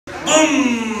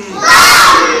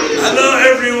Hello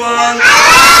everyone.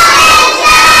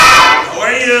 How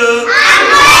are you?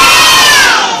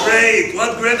 Great.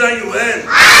 What grade are you in?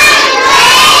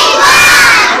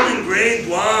 I'm in grade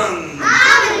 1.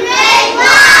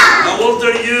 How old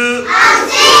are you? I'm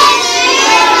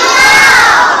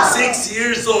 6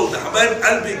 years old. حبايب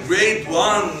قلبي grade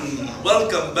 1.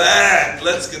 Welcome back.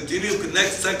 Let's continue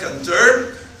connect second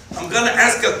term. I'm gonna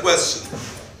ask a question.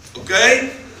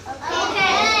 Okay?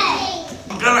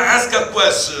 I'm gonna ask a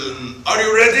question. Are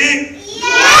you ready? Yeah!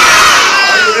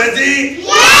 Are you ready?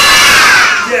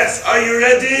 Yeah! Yes. Are you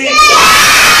ready?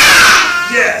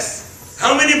 Yeah! Yes.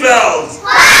 How many vowels? 5!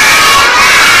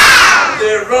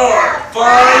 There are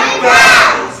 5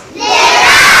 vowels. There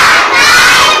are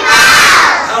 5 vowels.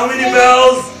 How many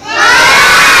vowels? 5!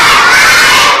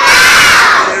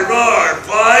 There are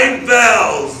 5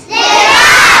 vowels. There are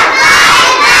 5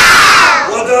 vowels.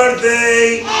 What are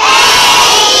they?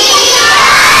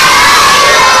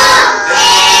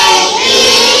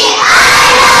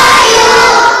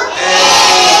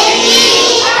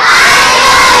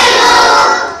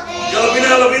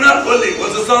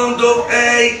 What's the sound of A?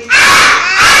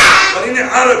 وريني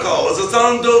حركة. What's the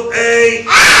sound of A?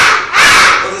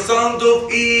 What's the sound of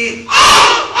E?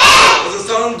 What's the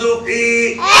sound of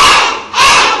E?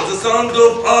 What's the sound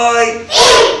of I?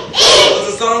 What's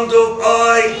the sound of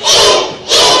I?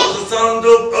 What's the sound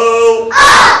of O?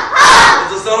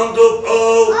 What's the sound of O?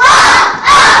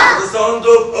 What's the sound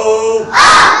of O?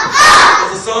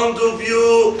 What's the sound of U?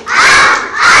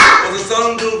 What's the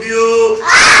sound of U?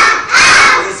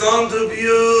 The sound of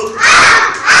you.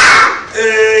 A,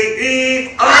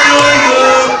 E, I, O, U.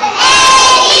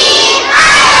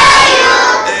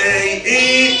 A, E,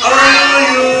 I, O,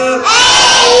 U.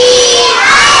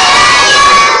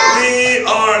 We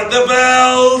are the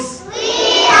bells.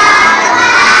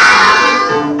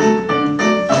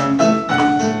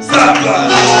 Stop,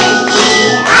 guys.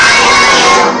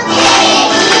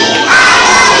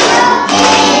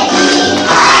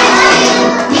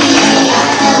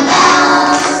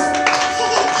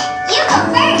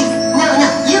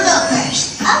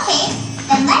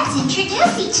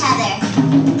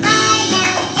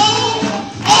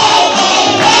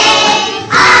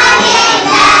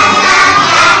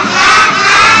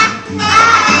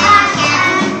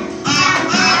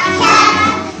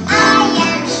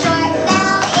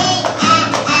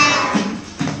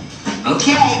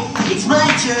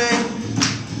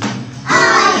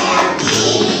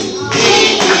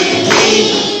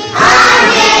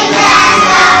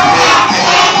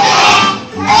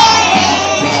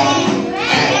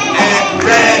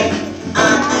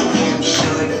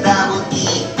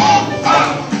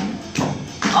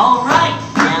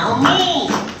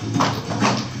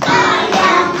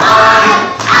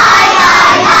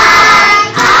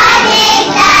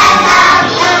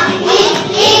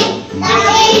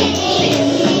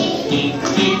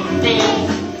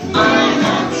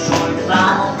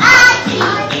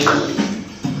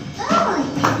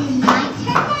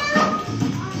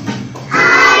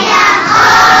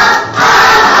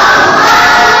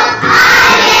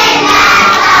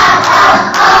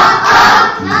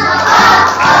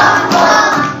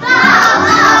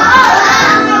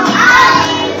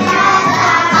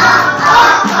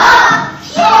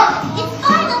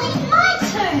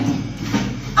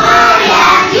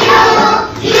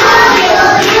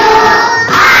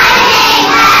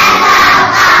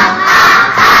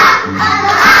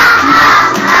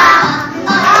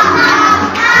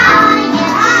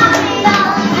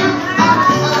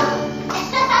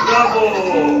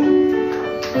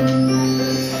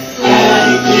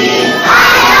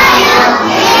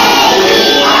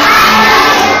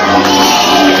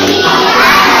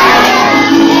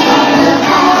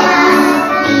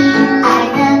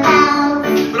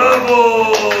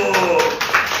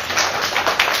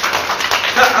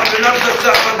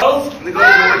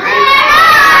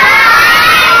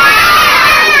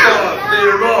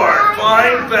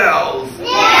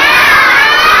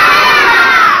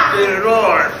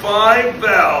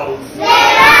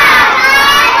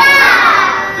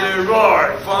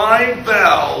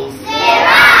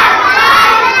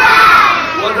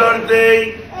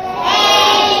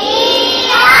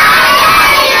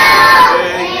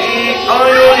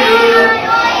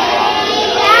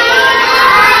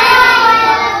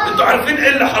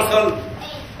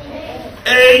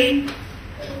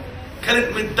 كانت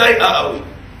متضايقه قوي،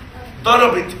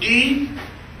 ضربت اي،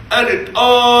 قالت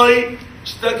اي،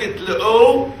 اشتكت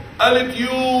لاو، قالت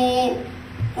يو،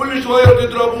 كل شويه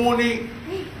بتضربوني.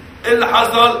 ايه اللي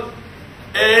حصل؟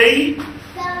 اي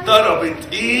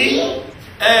ضربت اي،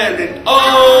 قالت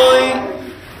اي،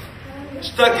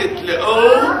 اشتكت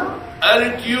لاو،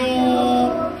 قالت يو.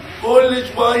 كل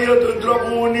شوية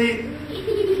تضربوني.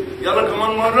 يلا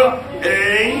كمان مرة. A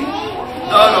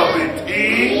ضربت E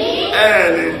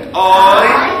قالت I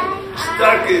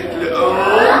اشتكت لأو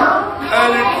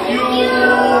قالت يو.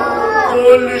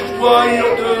 كل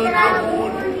شوية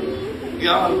تضربوني.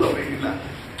 يلا بينا.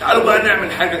 تعالوا بقى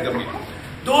نعمل حاجة جميلة.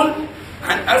 دول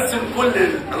هنقسم كل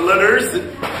الليترز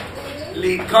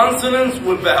لكونسونانتس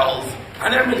وفاولز.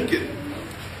 هنعمل كده.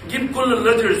 نجيب كل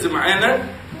الليترز معانا.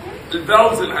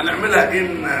 الفاولز اللي هنعملها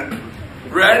ان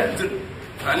ريد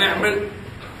هنعمل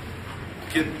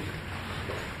كده.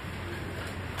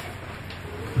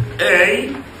 A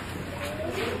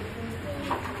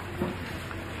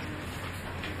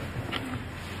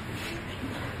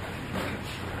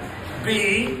B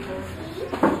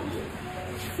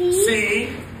C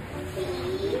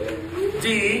D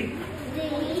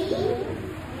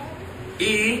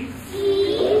E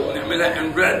نعملها in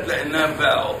red لأنها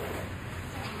vowel.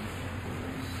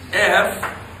 F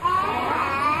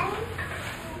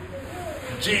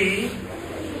G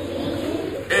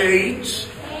H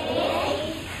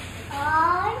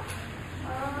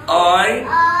I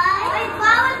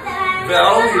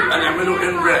vowel يبقى نعمله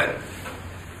in red.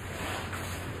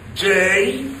 J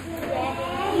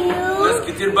ناس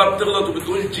كتير بقى بتغلط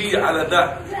وبتقول جي على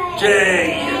ده. J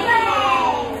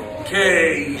K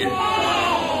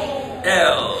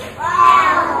L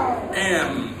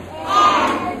M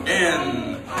N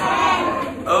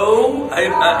O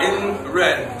هيبقى in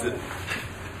red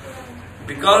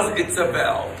because it's a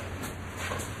vowel.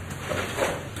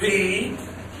 P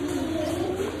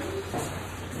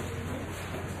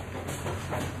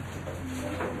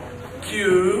Q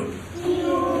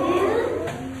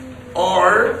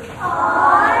R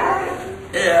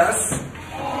S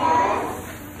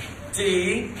T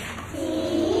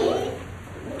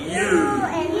U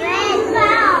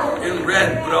in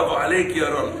red. برافو عليك يا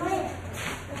رنا.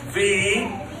 V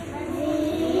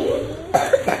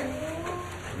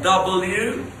W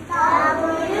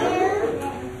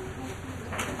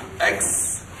X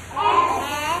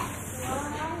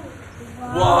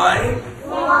Y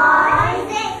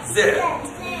Z.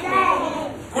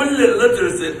 كل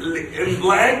الليترز اللي in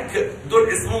black دول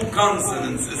اسمهم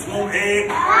consonants. اسمهم ايه؟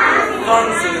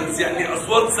 consonants يعني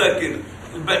اصوات ساكنه.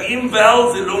 الباقيين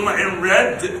vowels اللي هم in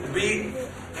red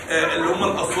اللي هم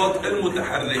الاصوات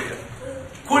المتحركه.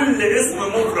 كل اسم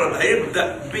مفرد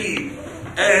هيبدا ب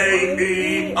A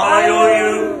E I O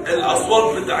U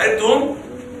الاصوات بتاعتهم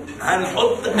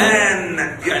هنحط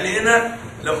ان. يعني هنا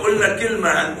لو قلنا كلمه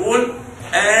هنقول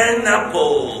an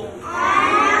apple.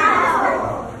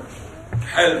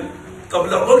 حلو. طب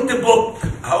لو قلت بوك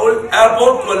هقول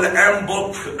ابوك ولا ام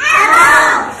بوك؟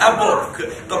 ابوك.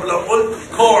 طب لو قلت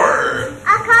كور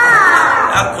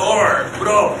اكور.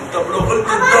 برافو. طب لو قلت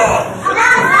دوغ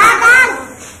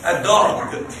الدوغ.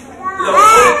 لو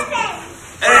قلت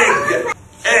egg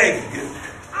egg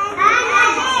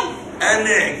an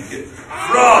egg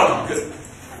frog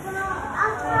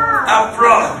a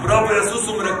frog. برافو يا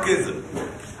سوسو مركزة.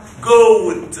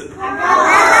 goat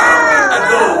a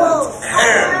goat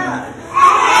hen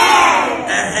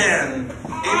a hen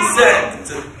insect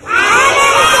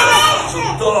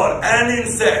شطار an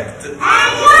insect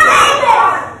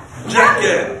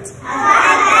jacket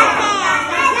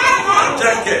a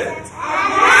jacket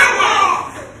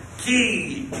key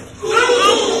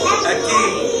a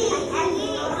key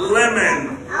lemon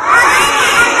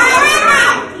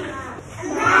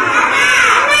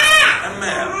a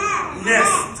map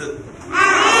nest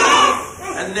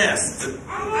a nest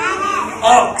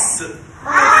ox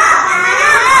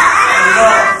an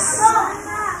ox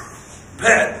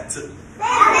pet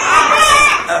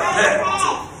a pet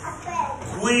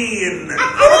queen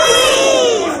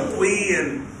a queen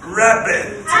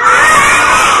rabbit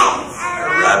a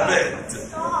rabbit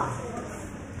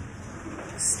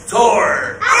store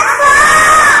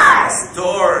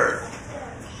store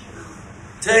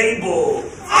table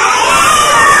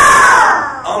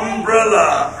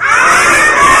umbrella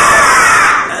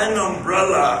an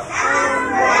umbrella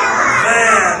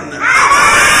van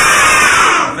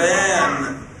van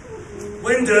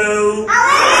window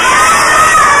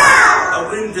a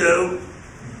window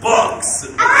box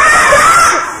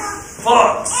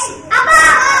fox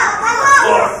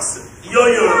fox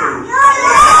yo-yo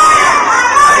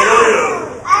a yo-yo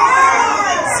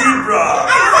zebra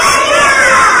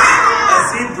a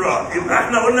zebra. يبقى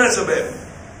احنا قلنا يا شباب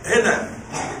هنا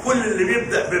كل اللي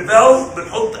بيبدأ بفاول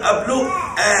بنحط قبله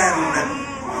ان.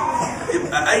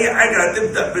 يبقى اي حاجة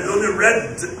هتبدأ باللون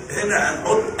الريد هنا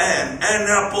هنحط an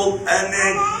apple an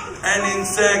egg an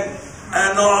insect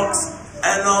an ox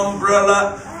an umbrella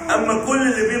اما كل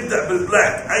اللي بيبدا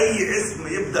بالبلاك اي اسم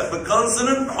يبدا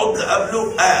بكونسوننت نحط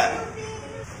قبله ا.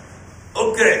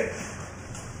 اوكي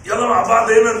يلا مع بعض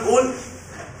هنا نقول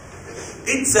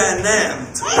it's an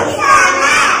ant.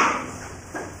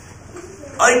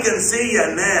 I can see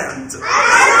an ant.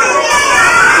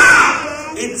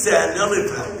 It's an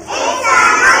elephant.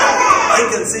 I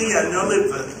can see an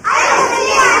elephant.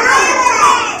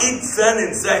 It's an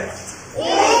insect.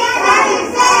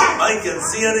 I can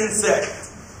see an insect.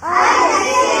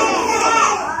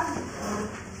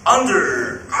 Under.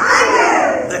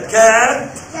 The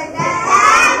cat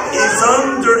is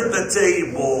under the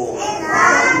table.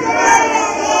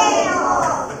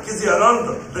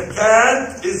 The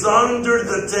cat is under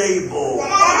the table.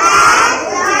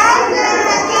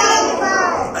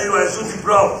 أيوة يا شوتي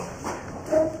برافو.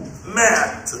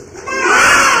 Mat.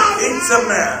 It's a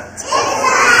mat.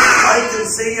 I can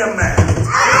see a mat.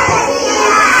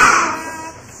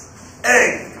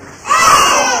 Egg.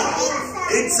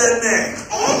 It's an egg.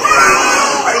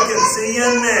 I can see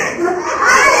an egg.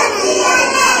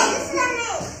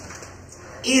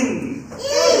 In.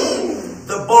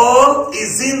 The ball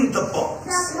is in the box.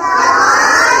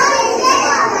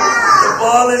 The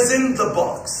ball is in the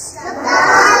box.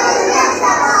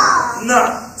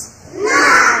 Nut.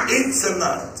 It's a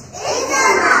nut.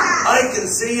 I can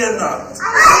see a nut.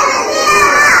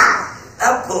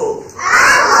 Apple.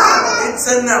 It's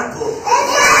an apple.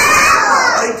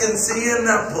 I can see an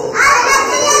apple.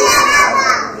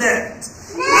 Net.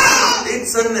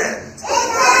 It's a net.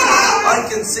 I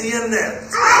can see a net.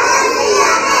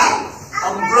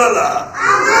 Umbrella.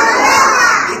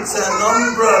 It's an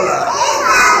umbrella.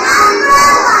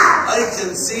 I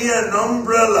can see an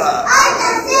umbrella.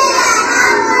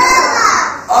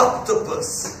 Octopus.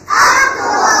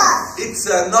 It's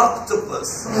an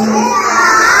octopus.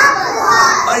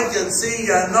 I can see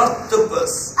an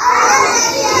octopus.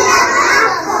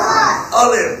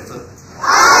 Olive.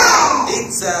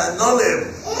 It's an olive.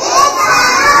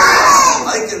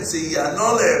 I can see an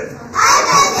olive.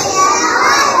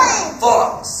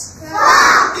 Fox.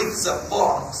 It's a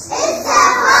fox.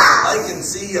 I can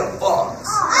see a fox.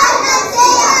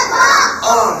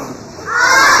 On.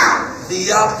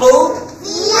 The apple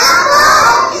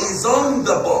is on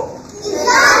the book.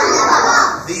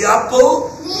 The apple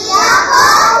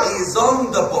is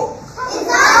on the book.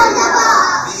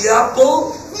 The apple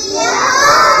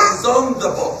is on the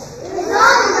book.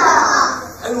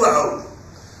 حلوة أوي.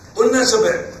 قلنا يا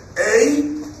شباب A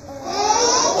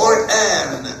or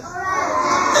an.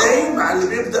 A مع اللي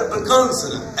بيبدأ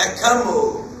بكونسوننت. A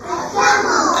camel.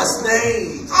 A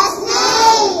snake.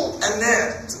 A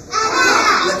net.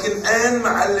 لكن an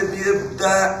مع اللي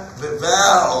بيبدأ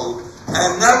بفاول.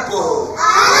 An apple.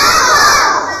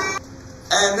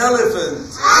 An elephant.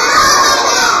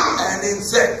 An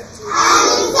insect.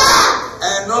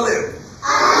 An olive.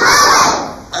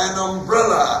 An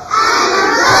umbrella.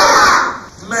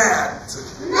 Mat.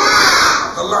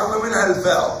 طلعنا منها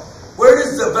الفاول. Where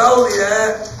is the vowel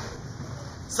يا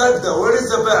سجدة؟ Where is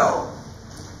the vowel؟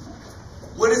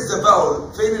 Where is the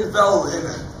vowel؟ فين الفاول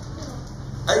هنا؟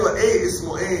 أيوة إيه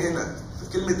اسمه إيه هنا؟ في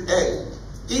كلمة إيه؟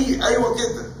 إيه أيوة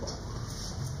كده.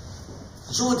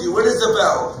 جودي where is the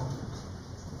vowel؟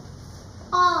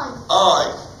 I.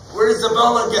 Where is the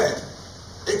vowel again؟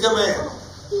 إيه كمان؟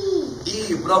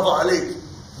 إيه برافو عليك.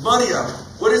 مريم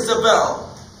where is the vowel؟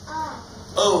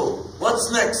 Oh.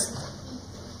 What's next؟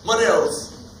 What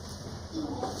else؟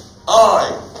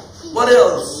 I. What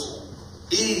else؟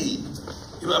 E.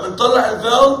 يبقى بنطلع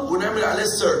الفاول ونعمل عليه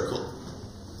السيركل.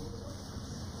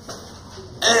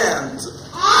 And.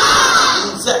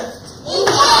 Insect.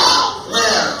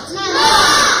 Mat.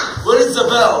 What is the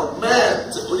vowel؟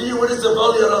 Mat. قولي لي what is the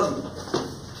vowel يا رامي؟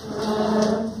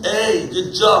 A.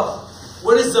 Good job.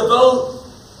 What is the vowel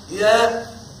يا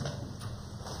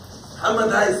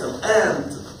محمد هيثم؟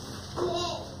 And.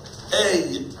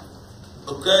 A.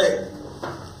 Okay.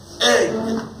 Egg.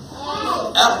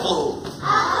 Apple.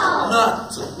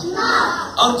 Nut.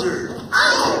 Under.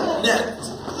 Net.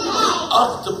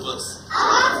 Octopus.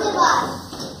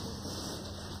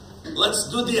 Let's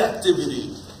do the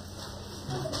activity.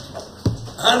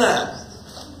 Hannah,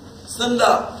 stand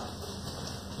up.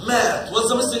 Math. What's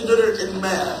the missing letter in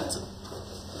math?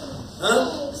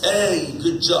 Huh? A.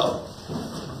 Good job.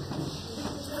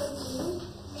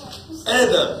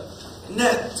 Adam.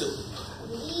 Net.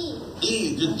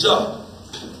 E. Good job.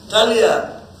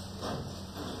 Talia.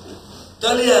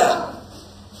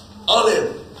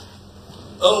 Olive.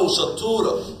 Oh,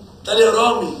 شطورة. Talia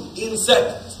Rami.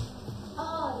 Insect.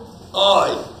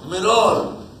 I.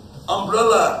 Miral.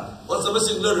 Umbrella. What's the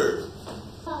missing letter?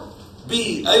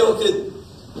 B. أيوة كده.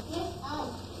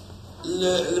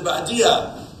 اللي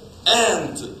بعديها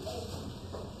and.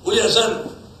 قول يا جن.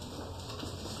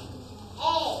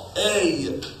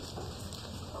 A.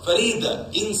 فريدة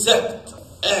insect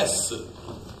S.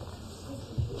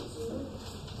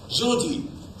 جودي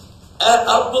a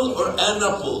apple or an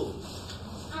apple؟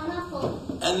 An apple.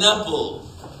 An apple.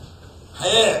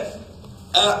 حياة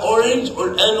a orange or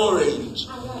an orange؟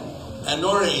 An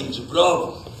orange.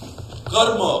 برافو.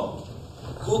 كارما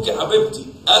كوكي حبيبتي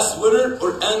a sweater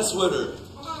or an sweater؟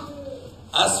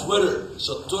 A sweater.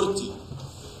 شطورتي.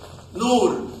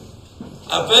 نور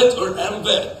a vet or an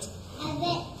vet؟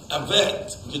 A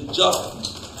vet. good job.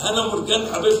 هنا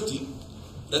مرجان حبيبتي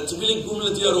رتبي لي الجملة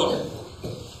دي يا روحي.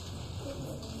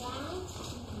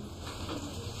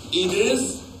 It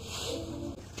is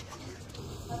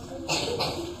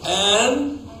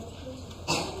an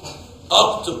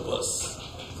octopus.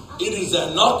 It is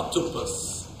an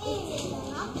octopus.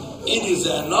 It is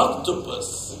an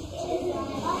octopus.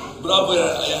 برافو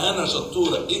يا هنا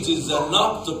شطورة. It is an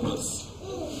octopus.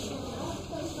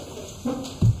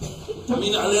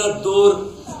 مين عليها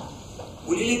الدور؟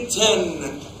 قولي لي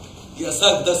 10 يا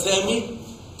سادة سامي.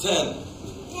 10.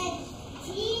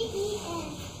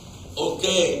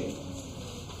 اوكي.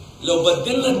 لو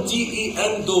بدلنا التي اي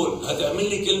ان دول هتعمل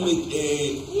لي كلمة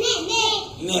ايه؟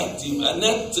 نت. يبقى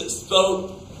نت سبل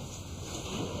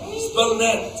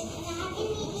نت.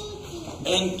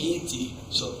 ان اي تي.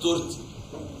 شطورتي.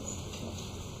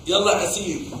 يلا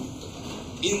اسير.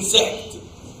 insect.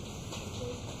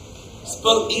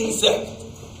 spell insect.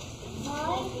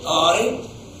 I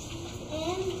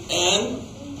N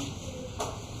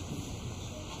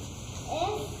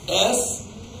S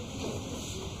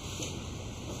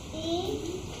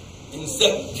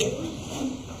insect.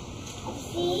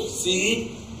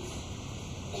 C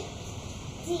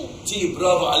T.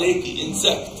 برافو عليكي.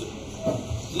 insect.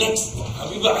 next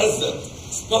حبيبة عزت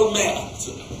spell mat.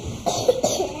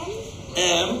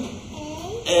 M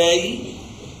A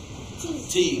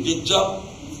T. good job.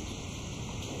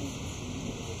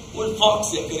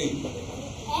 والفوكس يا كريم.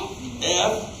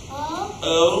 F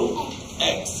O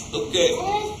X. اوكي.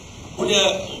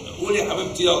 قولي يا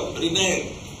حبيبتي يلا. رينال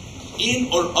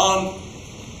in or on؟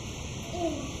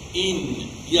 in.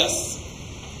 yes.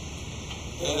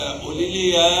 قولي لي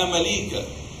يا مليكة.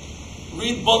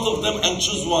 read both of them and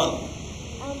choose one.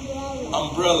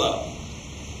 umbrella.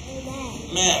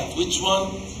 mat. which one؟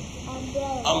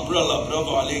 umbrella.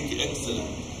 برافو عليكي. excellent.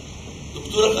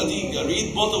 دكتورة خديجة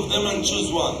read both of them and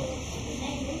choose one.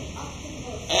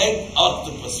 egg.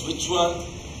 octopus. which one؟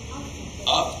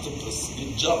 octopus.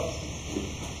 good job.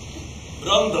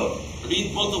 Rhonda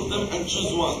read both of them and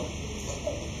choose one.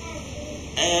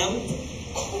 and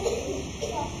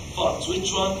fox.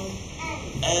 which one؟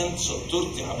 and.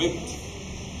 شطورتي حبيبتي.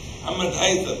 محمد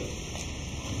هيثم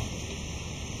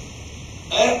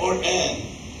a or an؟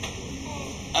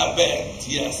 a bat.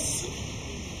 yes.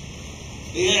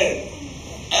 yeah.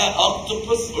 An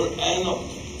octopus or an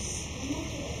octopus?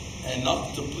 An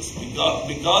octopus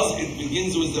because it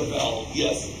begins with a vowel.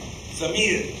 Yes.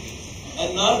 Samir,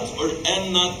 a nut or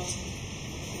an nut?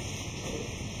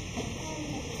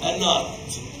 A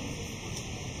nut.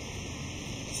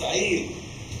 Saeed,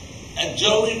 a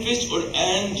jellyfish or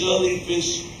an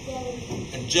jellyfish?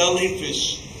 A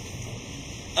jellyfish.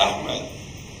 Ahmed,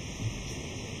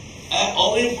 an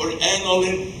olive or an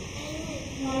olive?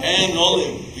 An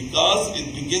olive because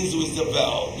it begins with the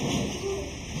vowel.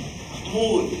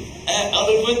 Mahmoud, an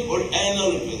elephant or an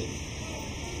elephant?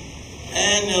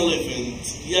 An elephant.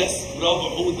 yes. برافو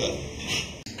حودة.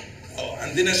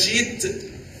 عندنا شيت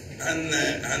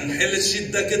هنحل الشيت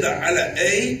ده كده على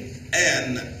A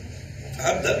an.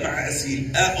 هبدأ مع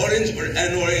أسيل. a orange or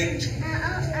an orange؟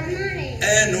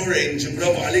 an orange.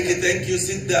 برافو عليكي. thank you.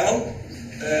 sit down.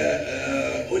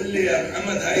 قول لي يا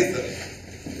محمد هيثم.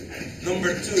 number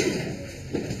 2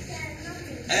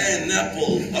 an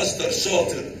apple. أشطر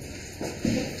شاطر.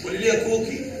 قولي لي يا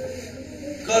كوكي.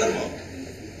 كارما.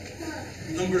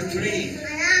 number 3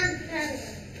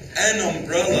 an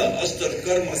umbrella. أشطر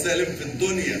كارما سالم في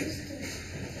الدنيا.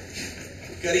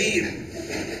 كريم.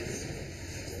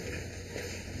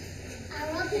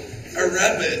 a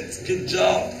rabbit. good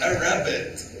job. a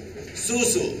rabbit.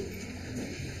 سوسو.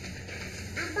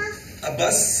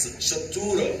 أبس.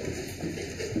 شطورة.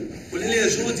 قولي لي يا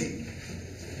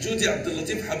جودي عبد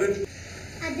اللطيف حبيبتي.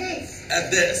 a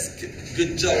desk.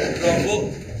 good job.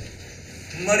 برافو.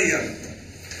 مريم.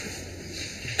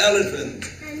 elephant.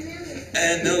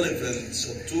 an elephant.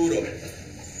 شطورة.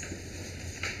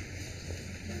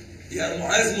 يا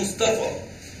معاذ مصطفى.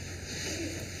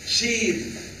 sheep.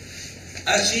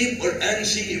 a sheep or an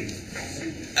sheep؟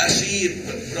 a sheep.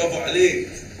 برافو عليك.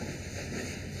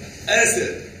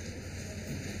 آسف.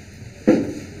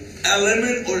 A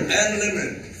lemon or an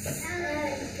lemon?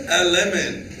 A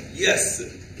lemon. Yes.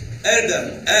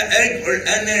 Adam. A egg or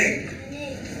an egg?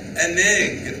 An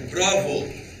egg. Bravo.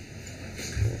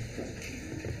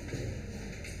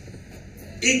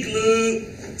 Igloo.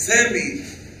 Sammy.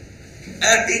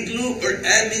 A igloo or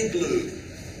an igloo?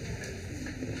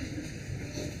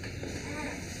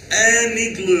 An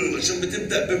igloo عشان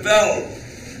بتبدأ بفاول.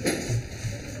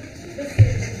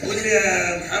 قول لي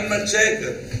يا محمد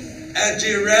شاكر. A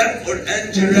giraffe or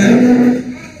an giraffe?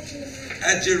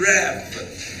 A giraffe.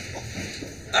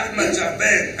 أحمد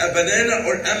شعبان. A banana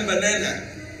or an banana?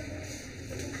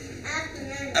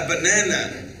 A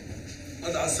banana.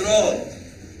 مد عصرات.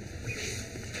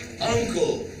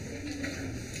 Uncle.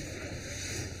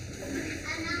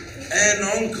 An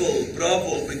uncle.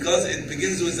 Bravo, because it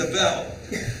begins with a vowel.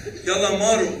 Yalla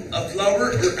Maru. A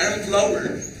flower or an flower?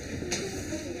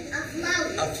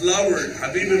 A flower.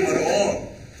 Habibi Marwan.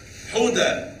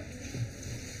 Huda.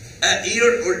 A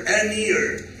ear or an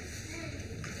ear?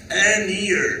 An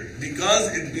ear,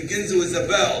 because it begins with a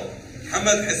vowel.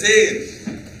 Hamad Hussein.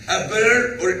 A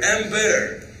bear or an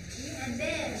bear?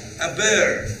 A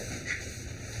bear.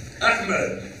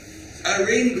 Ahmed. A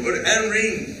ring or an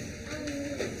ring?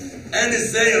 أنا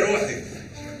إزاي يا روحي؟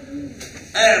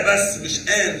 بس مش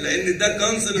آن لأن ده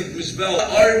كونسوننت مش فاول.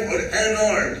 arm or an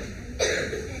arm?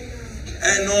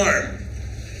 An arm.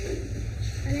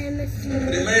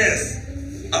 رماس.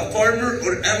 A farmer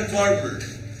or an farmer?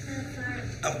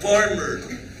 A farmer.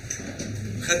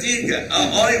 خديجة. A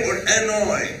eye or an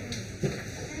eye?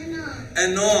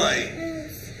 An eye.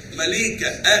 Malika.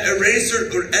 A eraser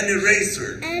or an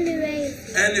eraser?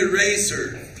 An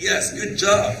eraser. Yes, good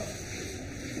job.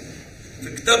 في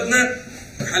كتابنا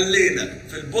حلينا.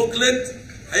 في البوكلت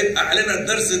هيبقى علينا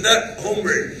الدرس ده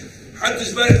هومورك. محدش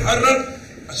بقى يتحرك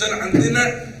عشان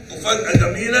عندنا مفاجأة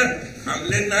جميلة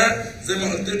عاملينها زي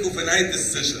ما قلت لكم في نهاية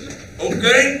السيشن.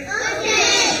 اوكي؟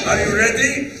 Are you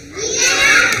ready?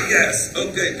 Yes.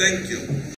 Okay, thank you.